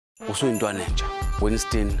Usuyintwana entsha,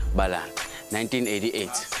 Winston Balanda, 1988.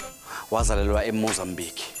 Wazalelwa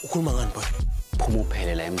eMozambique. Ukhuluma ngani boy? Phuma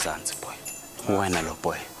uphelela eMzansi boy. Wena lo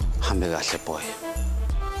boy. Hambe kahle boy.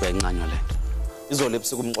 Uyancanywa lento. Izolo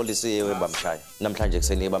ebusuku umxolisi webamshaya. Namhlanje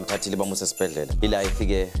kuseni bamthathile bamuse esibhedlela. Ila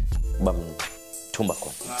ifike bamthumba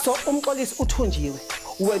khona. So umxolisi uthunjiwe.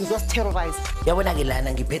 Wena uzositerrorize. Yabona ke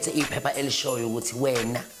lana ngiphethe iphepha elishoyo ukuthi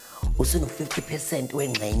wena usunu 50%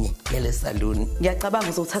 wengxenye yale salon. Ngiyacabanga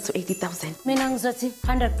uzothatha 80,000. Mina ngizothi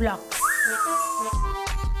 100 blocks.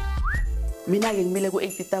 Mina ke ngimile ku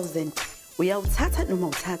 80,000. Uyawuthatha noma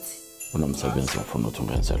uthathi? Unomsebenzi ufuna ukuthi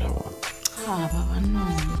ungenzele wona. Cha baba no.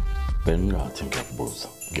 Bengathi ngiyakubuza,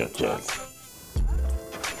 ngiyajela.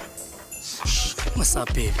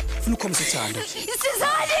 Masapeli, ufuna ukhombisa uthando.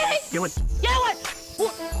 Isizani! Yewena.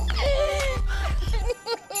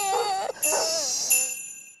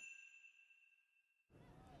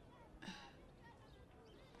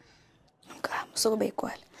 Sokube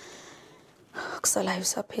igwala. Kusalayo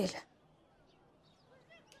usaphila.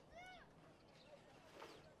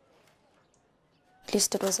 At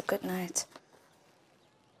least it was a good night.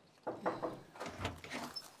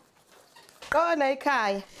 Qala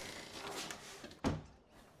ekhaya.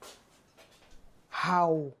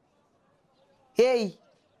 Hawu. Hey.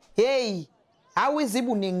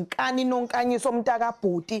 Awizibu nenkani nonkanyiso umntaka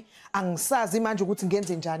bhuti angisazi manje ukuthi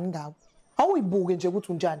ngenze njani ngawo. Awuyibuke nje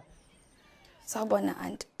ukuthi unjani. Sawubona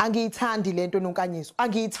auntie. Angiyithandi lento nonkanyiso.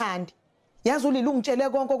 Angiyithandi. Yazi ulile ungitshele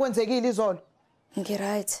konke okwenzekile izolo.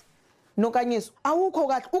 Ngiright. Nonkanyiso, awukho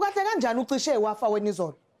kahle. Ukahle kanjani ucishe wafa wena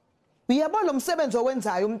izolo? Uyabona lo msebenzi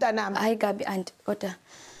owenzayo umntanami. Hayi kabi auntie, kodwa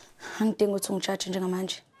angidinga ukuthi ungijudge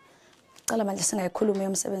njengamanje. Cala manje singayikhuluma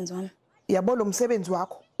yomsebenzi wami. Yabo lo msebenzi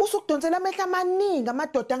wakho usukudonsela amehla amaningi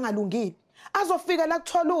amadoda angalungile azofika la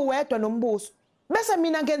kuthola uwedwa nombuso bese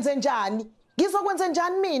mina ngenze njani ngizokwenza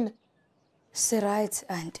njani mina Si right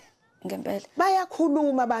auntie ngempela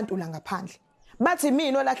bayakhuluma abantu la ngaphandle bathi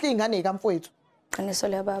mina olahla ingane kaMfowethu qiniso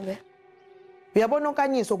leyababe uyabona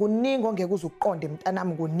onkanyiso kuningi ongeke uzuqonde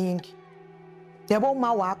mntanami kuningi yabo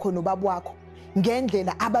uma wakho nobaba wakho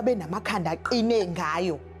ngendlela ababe namakhanda aqine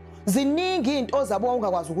ngayo ziningi into zabo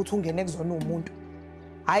ungakwazi ukuthi ungene kuzona umuntu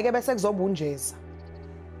hayi ke bese kuzoba unjeza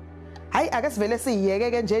hayi ake sivele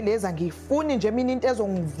siyeke ke nje leza ngifuni nje mina into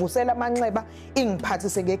ezongivusela amanxeba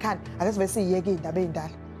ingiphathise ngekhanda ake sivele siyeke indaba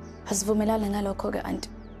ezindala asivumelane ngalokho ke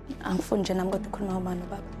auntie angifuni nje nami kodwa ukhuluma ngomama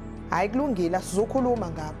baba hayi kulungile sizokhuluma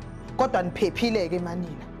ngabo kodwa niphephile ke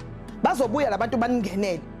manina bazobuya labantu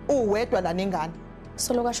baningenele uwedwa la nengane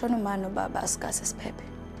solo kashona umama nobaba asikase siphephe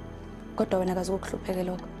kodwa wena akazi ukuhlupheke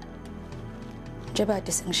lokho nje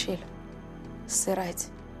bade sengishilo si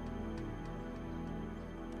right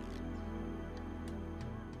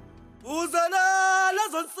Uzalo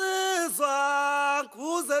zonsizwa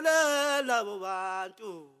kuzelela abo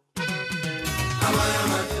bantu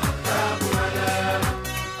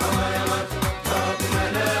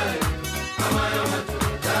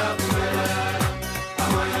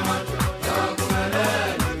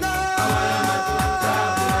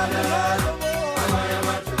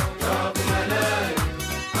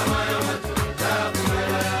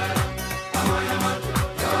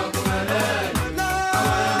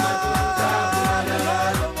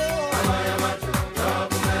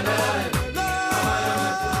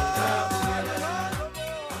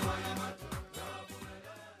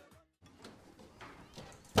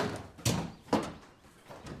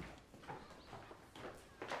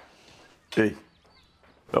Hey,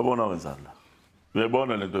 yabona wenzani la?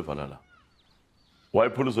 Uyayibona lento evala la.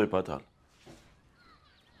 Wayiphula uzoyiphathala.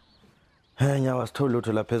 Nyawa sithola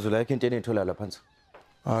lutho la phezulu ayikho into enithola la phansi.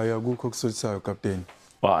 Hayi akukho kusolisayo captain.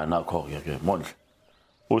 Nakho ke Mondle.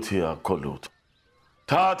 Uthi akho lutho.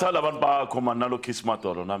 Thatha labantu bakho mana nalo kiss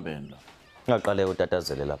madolo nambeni la. Ngaqale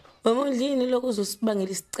utatazele lapha. Wamondlini lokho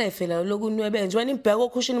uzosibangela isicefe la lokunwebe nje wena imbheko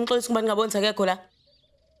okhushini umxolisi kubani ngabonisa akekho la.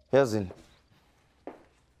 Yazini.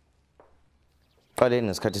 Qale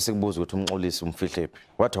nesikhathi sikubuza ukuthi umxolisi umfihlephi.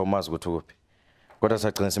 Wathi awumazi ukuthi ukuphi. Kodwa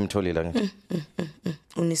sagcina simtholile ngithi.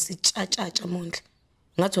 Unesitshatshatsha Mondle.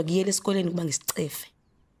 Ngathi wakuyela esikoleni kuba ngisicefe.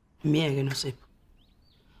 Miyeke noSipho.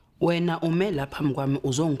 Wena ume lapha phambi kwami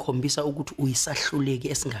uzongikhombisa ukuthi uyisahluleki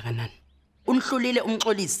esingakanani. Unihlulile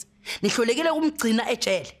umxolisi. Nihlulekile kumgcina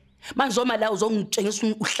ejele. Manje zoma la uzongitshengisa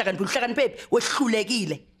uhlakaniphe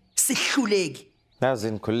wehlulekile. Sihluleki.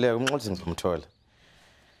 Yazini khulileke umxolisi ngizomthola.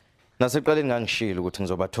 Naseqaleni ngangishilo ukuthi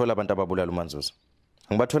ngizobathola abantu ababulala uManzuza.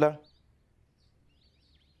 Ngibathola?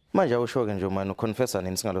 Manje awusho ke nje manje uconfessa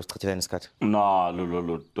nini singalosichithelani isikhathi?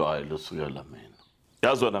 Lo dwayi losukela mina.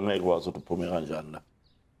 Yazona ngeke wazi ukuthi uphume kanjani la.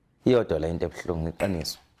 Iyodwa la into ebuhlungu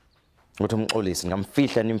iqiniso. Ukuthi umxolisi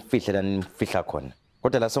ngamfihla nimfihla la nimfihla khona.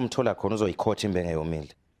 Kodwa la somthola khona uzoyikhotha imbenge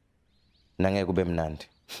yomile. Nangeke kube mnandi.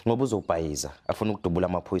 Ngoba uzobhayiza afuna ukudubula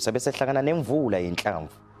amaphoyisa bese hlangana nemvula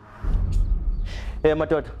yenhlamvu.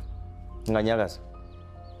 Madoda. Nganyakaza.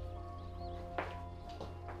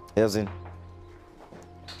 Yazini.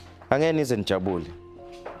 Angeke nize nijabule.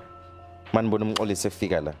 Manibona umxolisi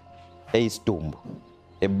efika la. Eyisidumbu.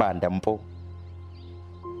 Ebanda mpo.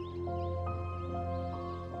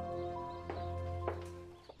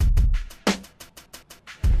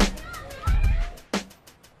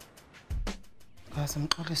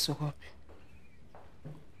 Asimxolisi kophi?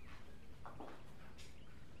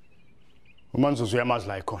 Umanzuzu uyamazi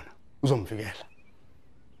la ikhona. Uzomvikela.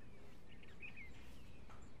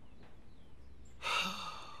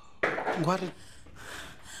 Ngwari.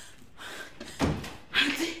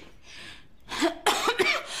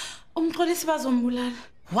 Umxolisi bazombulala.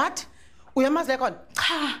 What? Uyamazi khona?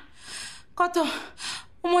 Cha. Kodwa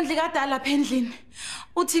umondlikade lapha endlini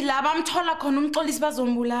uthi la bamthola khona umxolisi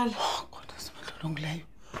bazombulala. Kodwa simadlolongileyo.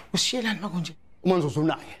 Ushiyelani makunje? Umanzuzu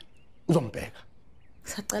unaye. Uzombheka.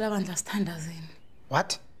 Sacela bandla sithandazeni.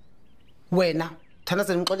 What? Wena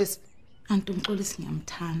thandazeni umxolisi? Anti umxolisi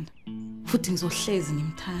ngiyamthanda. Futhi ngizohlezi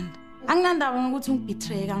ngimthanda. Anginandaba ngokuthi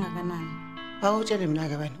ungibetray kangakanani. Awutshele mina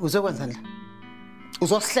ke wena, uzokwenza la.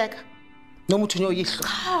 Uzohleka noma uthi uyoyihlo.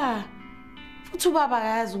 Cha. Futhi ubaba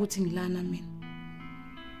akayazi ukuthi ngilana mina.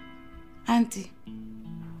 Anti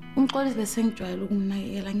umxolisi bese ngijwayele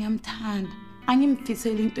ukumnakekela ngiyamthanda.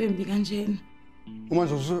 Angimfiseli into embi kanjena.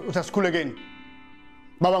 Umanzuzu uthasikhulekeni.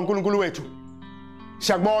 Baba uNkulunkulu wethu.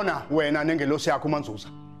 Siyakubona wena nengelosi yakho uManzuza.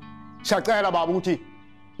 Siyacela baba ukuthi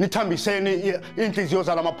nithambiseni inhliziyo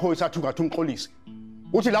zalamaphoyisa athu ngathi umxolisi.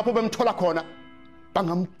 Uthi lapho bemthola khona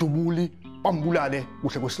bangamdubuli bambulale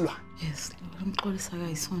kuhle kwesilwane. Yes, umxolisi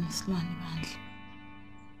akayisona isilwane bandla.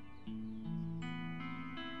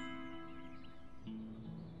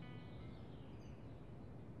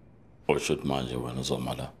 Oshut manje wena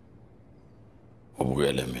uzomala.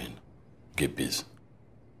 Ubukele mina. Ngibhizi.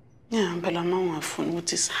 Ya phela mawungafuni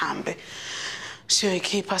ukuthi sihambe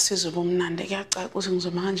siyoyikhipha sizobumnandi kuyacaca ukuthi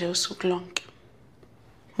ngizoma kanje usuku lonke.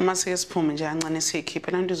 Uma sike siphume nje kancane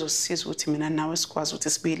siyikhiphe lanto izosisiza ukuthi mina nawe sikwazi ukuthi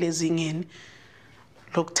sibuyele ezingeni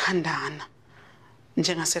lokuthandana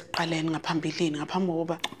njengasekuqaleni ngaphambilini ngaphambi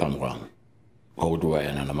kokuba phambi kwami ukuthi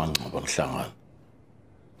wena namangcobo nihlangana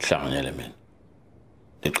hlanganyele mina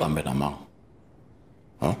niqambe namanga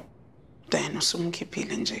then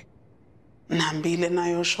usumkhiphile nje nihambile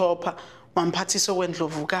nayo shopha wamphathisa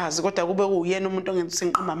okwendlovukazi kodwa kube uyena umuntu ongenza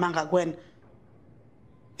sinqamba amanga kwena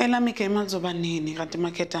elami igame lizoba nini kanti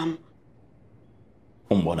market ami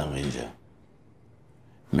umbona nginje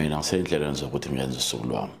mina ngisendleleni zokuthi ngenze usuku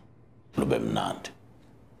lwami lube mnandi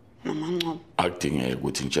namangcobo akudingeke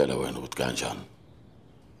ukuthi ngitshele wena ukuthi kanjani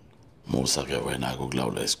Musa ke wena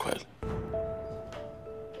akukulawula isikhwele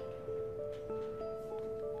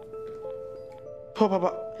pho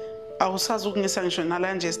baba awusazi ukungisa ngisho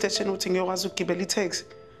nala nje station ukuthi ngiyokwazi ukugibela itaxi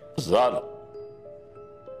Uzalo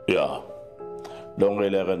ya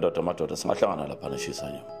Longileke ndoda madoda singahlangana lapha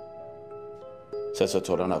neshisa nyama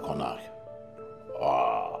Sesotholana khona ke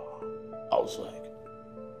awuseke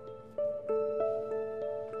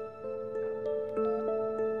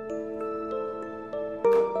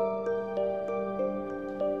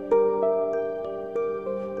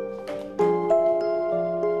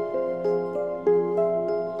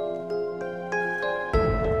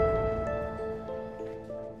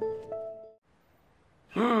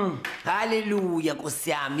Hallelujah Nkosi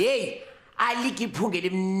yami. Hey, aliki iphunge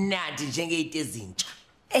lemnandi njengeyite ezintsha.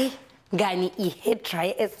 Ngani i-hair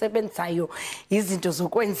dryer esebenzayo izinto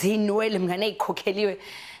zokwenza inwele mngane ayikhokheliwe.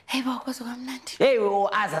 Hey bakwazi kamnandi. Hey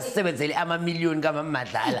aza sisebenzele ama-million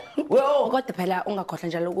kaMamadlala. Kodwa phela ungakhohlwa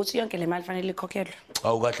njalo ukuthi yonke le mali fanele ikhokhelwe.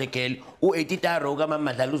 Awukahle kele u-80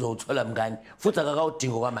 kaMamadlala uzowuthola mngani futhi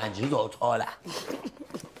akakawudingo kwamanje uzowuthola.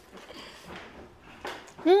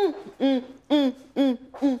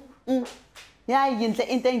 Yayi inhle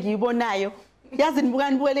into engiyibonayo. Yazi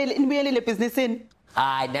nibuyelele businessini.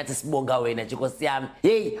 Hayi nathi sibonga wena nje Nkosi yami.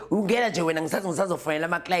 Hey, ungena nje wena ngisazofonela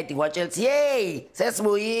ama-client ngiwatshela ukuthi hey,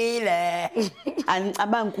 sesibuyile.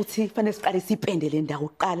 Angicabanga ukuthi kufanele siqale sipende le ndawo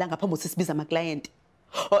uqala ngaphambi kokuthi sibiza ama-client.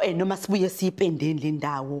 Noma sibuye siyipendeni le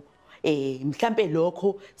ndawo. Mhlambe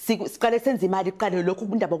lokho siqale senze imali iqale lokho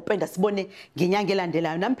indaba ukupenda sibone ngenyanga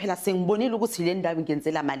elandelayo. Nami phela sengibonile ukuthi le ndawo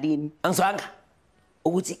ingenzela malini. Angizwanga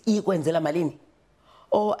ukuthi ikwenzela malini?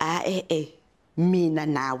 Mina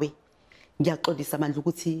nawe ngiyaxolisa amandla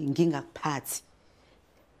ukuthi ngingakuphathi.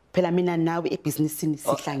 Phela mina nawe ebusinessini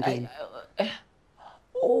sihlangene.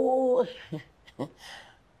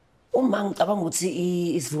 Uma ngicabanga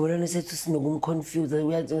ukuthi isivumelwano sethu sinokumconfuse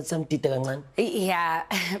uyasamdida kancane. Yeah,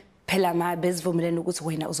 phela ma besivumelene ukuthi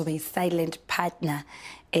wena uzobe silent partner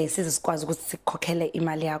size sikwazi ukuthi sikhokhele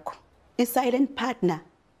imali yakho. I-silent partner.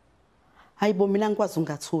 Hayibo mina ngikwazi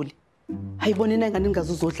ungathuli. Hayibonina ngani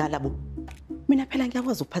ngingazuzodlala bo. Mina phela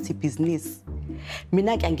ngiyakwazi ukuphatha ibhizinisi.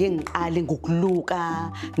 Mina ke angeke ngiqale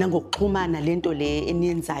ngokuluka nangokuxhumana lento le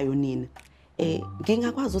eniyenzayo nina.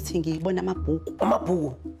 Ngingakwazi ukuthi ngibone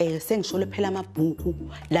amabhuku. Sengisholo phela amabhuku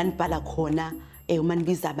la nibhala khona uma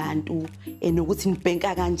nibiza abantu nokuthi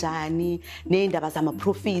nibhenka kanjani nezindaba zama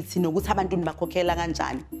profits nokuthi abantu nibakhokhela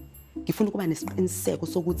kanjani. Ngifuna ukuba nesiqiniseko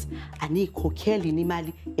sokuthi anikhokheli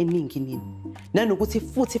imali eningi nini. Nanokuthi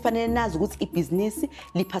futhi fanele nazi ukuthi ibhizinisi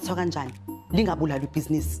liphathwa kanjani. Lingabulali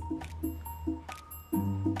ibhizinisi.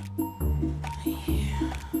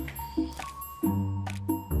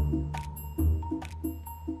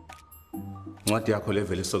 Ncwadi yakho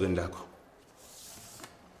level esokeni lakho.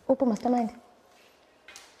 Upho mastermind.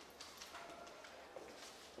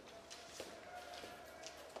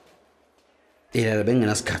 Yena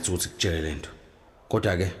bengenasikhathi ukuthi kutshele lento.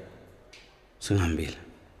 Kodwa ke singihambile.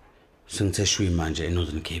 Sengithe shwi manje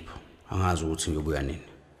eNorthern Cape. Angazi ukuthi ngiyobuya nini.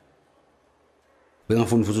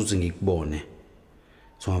 Bengafuni futhi ukuthi ngikubone.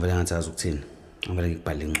 So ngavela ngathaza ukuthini. Ngavela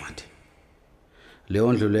ngikubhale incwadi.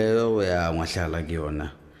 Leyo ndlu leyo uyangahlala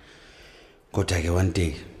kuyona. Kodwa ke one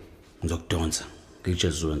day ngizokudonsa.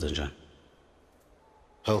 Ngikutshela uzowenza njani.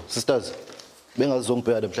 Hawu sisters.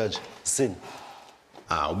 Bengazongibheka namhlanje. Sini.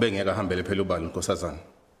 Ubengeka ahambele phela ubani nkosazana.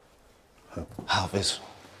 Ha mfethu.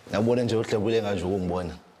 Ngiyabona nje uhlebule kanje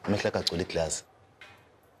ukungibona. Amehla agcwele iglass.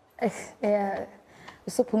 Yeah.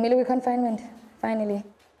 Usuphumile kwi-confinement finally.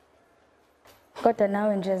 Kodwa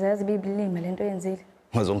nawe nje zazi bibilima lento yenzile.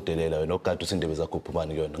 Ngazongidelela wena okade usindebe zakho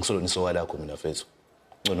uphumani kuyona. Ngisolo nisoka lakho mina mfethu.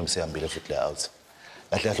 Ngcono msihambile futhi la out.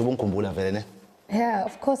 Kahle kahle ubungikhumbula vele ne? Yeah,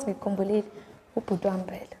 of course ngikhumbulile. Ubhuti wami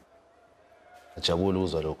phela. Ajabule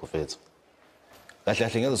uzwa lokho mfethu. Kahle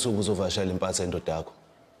kahle ngeze suku uzovashela impatha endoda yakho.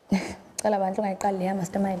 Cala abantu ungayiqali leya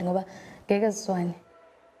mastermind ngoba ngeke sizwane.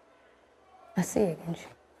 Asiyeke nje.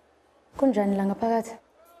 Kunjani la ngaphakathi?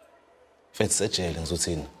 Mfethu sejele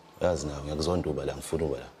ngizothini? Yazi nawe ngiyakuzonduba la ngifuna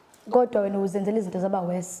uba la. Kodwa wena uzenzela izinto zaba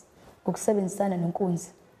worse ngokusebenzisana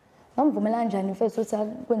nonkunzi. Ngamvumela kanjani mfethu ukuthi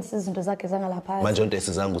akwenze izinto zakhe zangalapha. Manje onto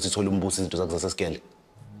esizanga ukuthi ithole umbuso izinto zakhe zasesikele.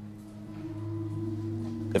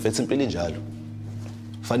 Mfethu impilo injalo.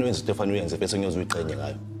 Fanele wenze into efanele uyenze mfethu ngiyoze uyiqenye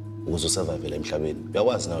ngayo ukuze usurvive la emhlabeni.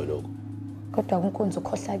 Uyakwazi nawe lokho. Kodwa unkunzi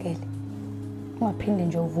ukhohlakele. Ungaphinde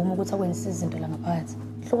nje uvume ukuthi akwenze izinto la ngaphakathi.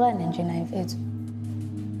 Hlukana nje naye mfethu.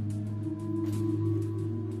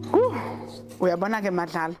 Uyabona ke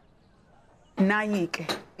madlala. Nayike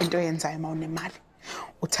into yenzayo mawunemali.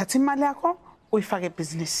 Uthatha imali yakho uyifake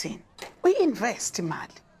ebusinessini. Uyi-invest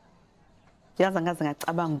imali. Yazi ngaze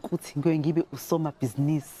ngacabanga ukuthi ngibe usoma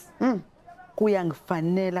business.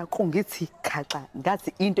 Kuyangifanela kungithi khaxa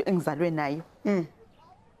ngathi into engizalwe nayo.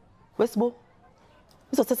 Wesibo.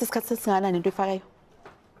 Uzothatha isikhathi sesinganani into efakayo?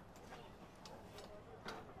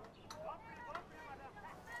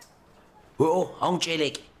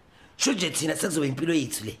 Awungitsheleke. Shuje thina sekuzoba impilo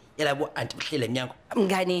yethu le. Yalabo anti Mhlele Mnyango.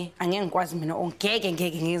 Mngani angeke ngikwazi mina ngeke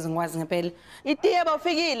ngize ngikwazi ngempela. Itiye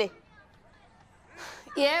bawufikile.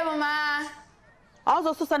 Yebo ma.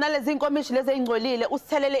 Awuzosusa nalezi inkomishi lezi ezingcolile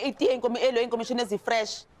usithelele itiye inkomishini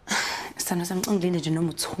ezifresh. Sana samcingilinde nje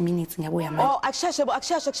noma 2 minutes ngiyabuya manje. Akushashe bo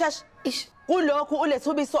akushashe. Ish. Kulokhu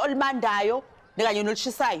ulethubiso olimandayo nekanye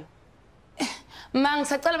nolishisayo. Ma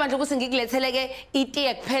ngisacela bandla ukuthi ngikuletheleke ke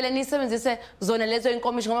itiye kuphela nisebenzise zona lezo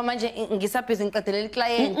inkomishi ngoba manje ngisabhizi ngiqedelela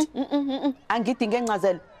iclient. Angidinge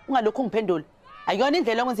encazelo ungalokho ngiphendula. Ayona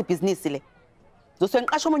indlela yokwenza ibhizinisi le.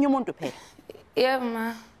 Zosengiqasha omunye umuntu phela. Yebo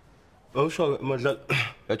ma. Awusho madlala.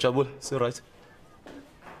 Yajabula, si right.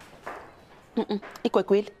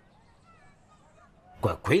 Igwegwile.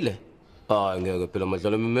 Gwagwile? Ngeke phela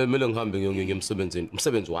madlala kumele ngihambe ngiye emsebenzini.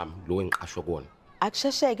 Umsebenzi wami lo engiqashwa kuona.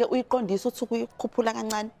 Akushesheke uyiqondisa ukuthi ukukhuphula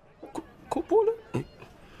kancane. Khuphula?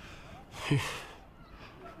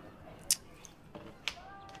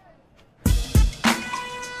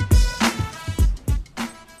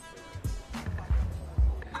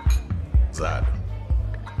 Uzalo.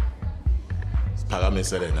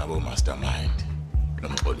 Siphakamisele nabo mastermind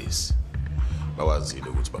nomxolisi. Bawazile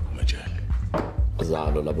ukuthi baphuma njani.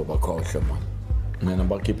 Uzalo labo bakhohle man. Mina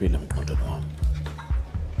bakhiphile emqondweni wami.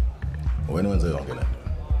 Wena wenze yonke lento.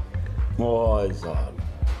 Uzalo.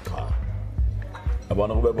 Cha.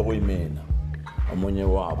 Abana kube kuyimina. Omunye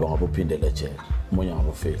wabo ngabophindela ejele. Omunye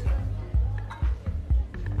ngabofeli.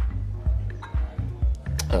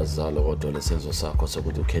 Uzalo kodwa lesenzo sakho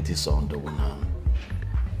sokuthi ukhethe isonto kunami.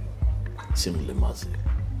 Simlimazile.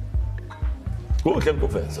 Kuhle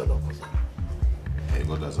ngikuveza lokho. Hey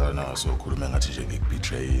kodwa Zalo nawe sokhuluma ngathi nje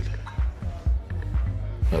ngikubetrayile.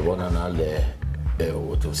 Yabona nale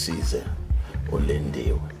ukuthi usize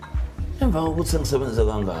ulendiwe. Emva kokuthi sengisebenze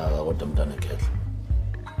kangaka kodwa mntana ekhehla.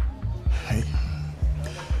 Hey.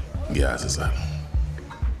 Ngiyazi Zalo.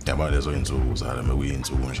 Yabona lezo insuku Zalo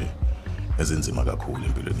mekuyinsuku nje ezinzima kakhulu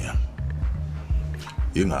empilweni yami.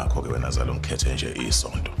 Ingakho ke wena Zalo ngikhethe nje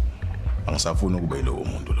isonto. Angisafuni ukuba yilowo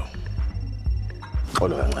muntu lo.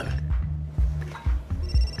 Xolo kancane.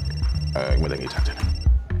 Kumele ngithathe la.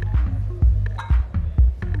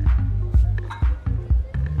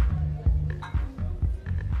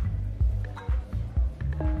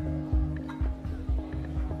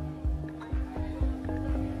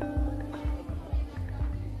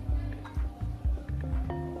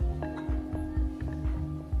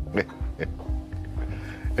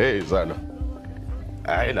 Hey Zalo.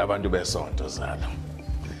 Hayi labantu besonto Zalo.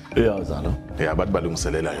 Yeah Zalo. Yeah bathi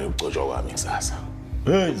balungiselela nje ukugcotshwa kwami kusasa.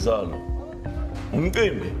 Hey Zalo.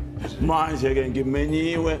 Umcimbi manje ke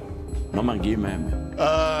ngimenyiwe noma ngimeme.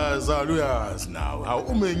 Zalo uyazi nawe.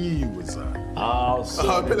 Awumenyiwe Zalo.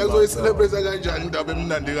 So. Phela kuzoyicelebrate kanjani indaba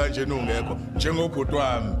emnandi kanje nongekho njengobhuti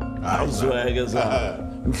wami. Awuzweke Zalo.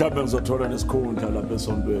 Mhlawumbe ngizothola nesikhundla lapha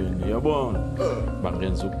esontweni yabona.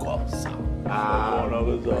 Bangenza ugosa. Yabona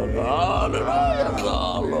ke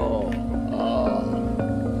Zalo.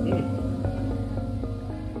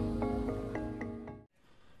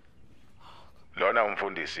 Lona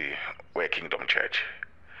umfundisi we-Kingdom Church.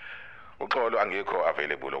 Uxolo angikho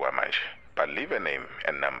available okwamanje, but leave a name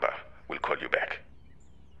and number. We'll call you back.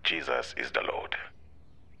 Jesus is the Lord.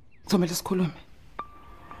 Somele sikhulume.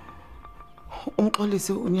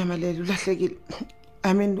 Umxolisi unyamalele ulahlekile.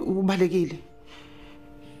 I mean ubalekile.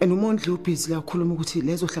 Enomondli ubhizi la ukhuluma ukuthi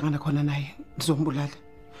lezo hlangana khona naye ndizombulala.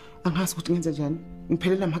 Angazi ukuthi ngenze njani.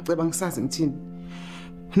 Ngiphelela amaceba ngisazi ngithini.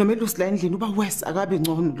 Noma elusi la endlini uba worse akabe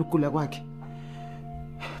ngcono lokugula kwakhe.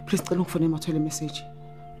 Please cela ungifone emathole message.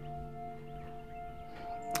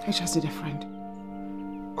 I just need a friend.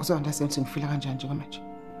 Uzo understand ngifila kanjani njengamanje.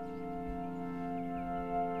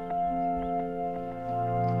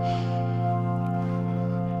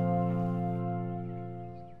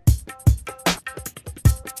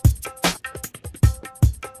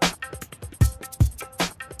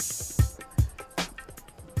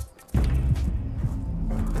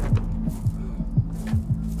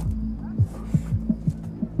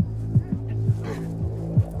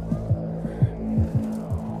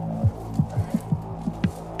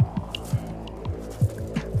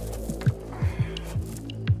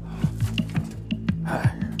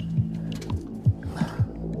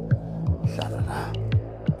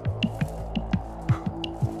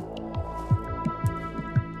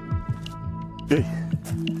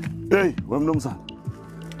 Hey, wemnomzana.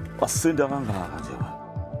 Wasinda kangaka nje wena.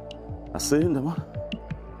 Asinda ma.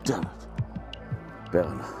 Damn it.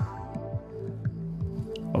 Bhekana.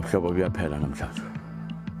 Okuhlobo kuyaphela namhlanje.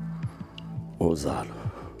 Uzalo.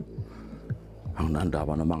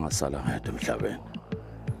 Anginandaba noma ngasala ngedwa emhlabeni.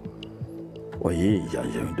 Oyija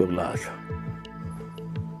nje into yokulahla.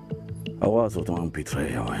 Awazi ukuthi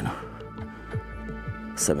ngangibetray wena.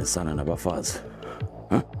 Sebenzisana nabafazi.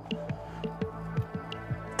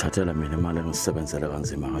 Thathela mina imali engisebenzela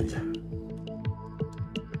kanzima kanje.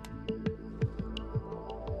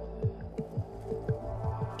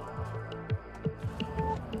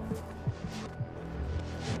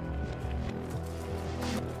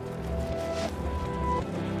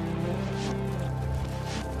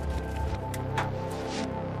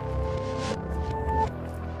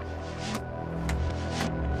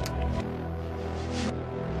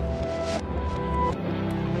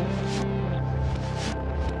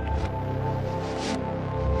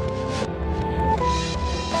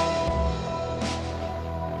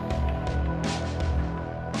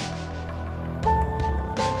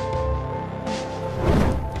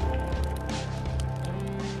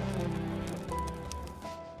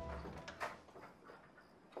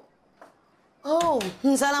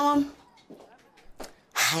 Mzala wami.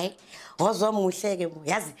 Hayi, wazwa muhleke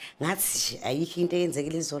yazi ngathi nje ayikho into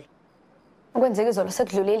eyenzekile izolo. Ukwenzeka izolo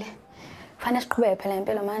sekudlulile. Kufanele siqhubeke phela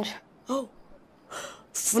impela manje. Oh.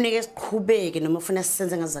 Kufuneka siqhubeke noma ufuna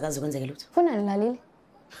sisenze ngazakazi kwenzeke lutho. Ufuna nilalile?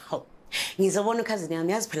 Hawu. Ngizobona ukhazini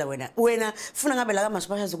yami yazi phela wena ufuna ngabe la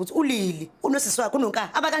kaMashipashaza ukuthi ulili unosisi wakho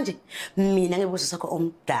unonka aba kanje mina ngebuso sakho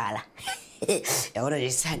omdala. Yabona nje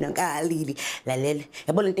isana nkalili lalela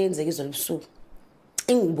yabona into eyenzeka izolo ebusuku.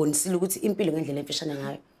 Engibonisile ukuthi impilo ngendlela emfishane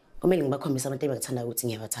ngayo kumele ngibakhombisa abantu abakuthanda ukuthi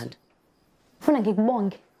ngiyabathanda. Ufuna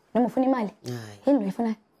ngikubonge noma ufuna imali? Hayi. Yini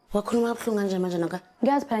uyifuna? Wakhuluma kabuhlungu kanje manje nonka.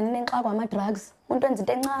 Ngiyazi phela ninenxaka kwama-drugs. Umuntu wenza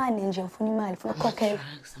into encane nje ufuna imali, ufuna ukukhokhela.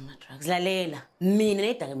 Drugs lalela. Mina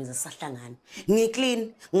nedakamizwa sisahlangana.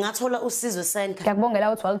 Ngiclean, ngathola usizo eSenka.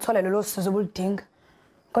 Ngiyakubongela ukuthi waluthola lelo sizo obulidinga.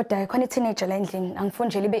 Kodwa khona i-teenager la endlini, angifuni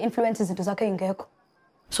nje libe influence izinto zakhe ezingekho.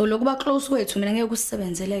 So lokuba close kwethu mina ngeke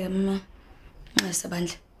kusisebenzeleke mama.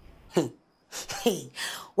 Ngesabandla.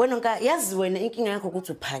 Wena nonka yazi wena inkinga yakho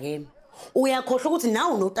ukuthi uphakeme. Uyakhohlwa ukuthi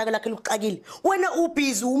nawe unotaka lakhe luxakile. Wena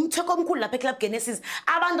ubhizi umtheko omkhulu lapha eClub Genesis.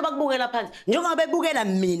 Abantu bakubukela phansi. Njengoba bebukela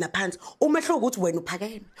mina phansi. Umehlo ukuthi wena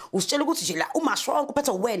uphakeme. Usitshela ukuthi nje la umashonke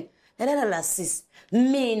uphethe wena. Lalela la sis.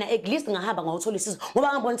 Mina at least ngahamba ngawuthola isizo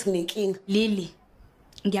ngoba ngabona ukuthi nginenkinga. Lili.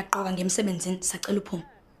 Ngiyaqoka ngemsebenzini sacela uphume.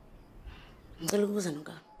 Ngicela ukubuza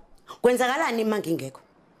nonka. Kwenzakalani manje ngingekho?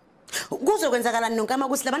 Kuzokwenzakalani nonke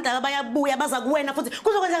ukuthi labantu abayabuya baza kuwena futhi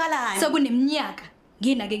kuzokwenzakalani? Sekuneminyaka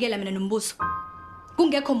nginakekela mina nombuso.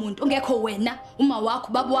 Kungekho umuntu, ungekho wena, uma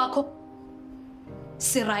wakho, baba wakho.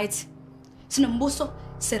 Si right. Sinombuso,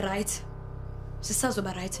 si right.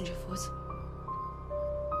 Sisazoba right nje futhi.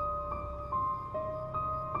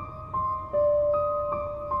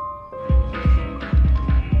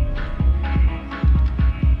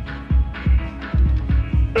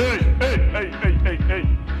 Hey.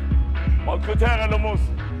 Makuthera lo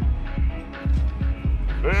musi.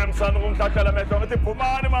 Msana kumhlahla mehlo ngathi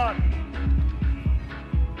phumani man.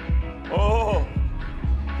 Oh.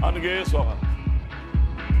 Angezwa ka.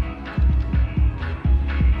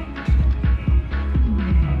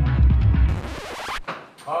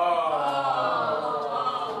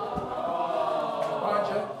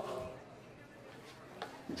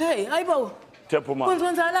 Hey, ayibo. Tephuma.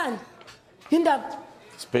 Kwenzakalani? Indaba.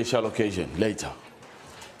 Special occasion later.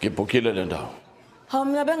 Ngibhukile le ndawo. Hawu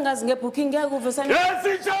mina bengazi ngebooking ngeke uve sani.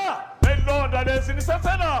 Yesitsha! Elonda lesi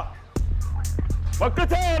nisasena.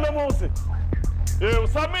 Makuthela musi.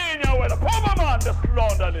 Usaminya wena phuma manje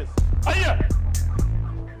silonda lesi. Aye.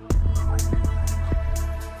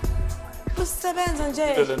 Usebenza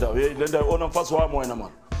nje. Le ndawo onomfazi wami wena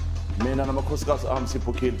man. Mina namakhosikazi ami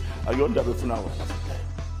sibhukile. Akuyondaba efuna wena.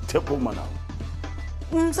 Tephuma nawe.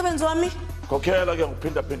 Umsebenzi wami. Khokhela ke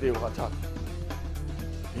ngiphinda ukathatha.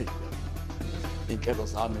 Inhlelo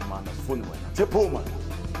zami man asifuni wena. Tephuma.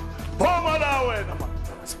 Phuma la wena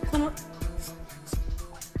man.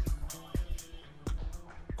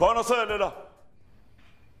 Khona sele la.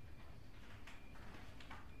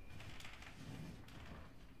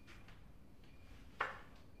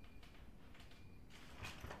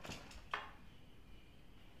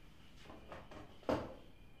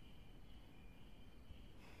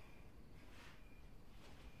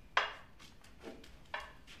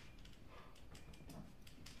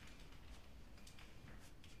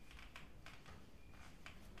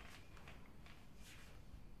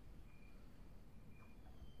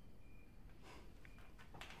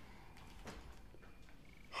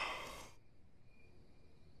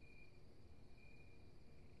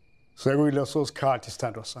 Sekuyileso sikhathi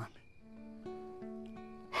sithando sami.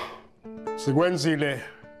 Sikwenzile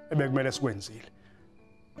ebekumele sikwenzile.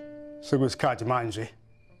 Sekuyisikhathi manje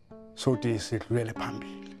sokuthi sidlulele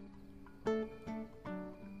phambili.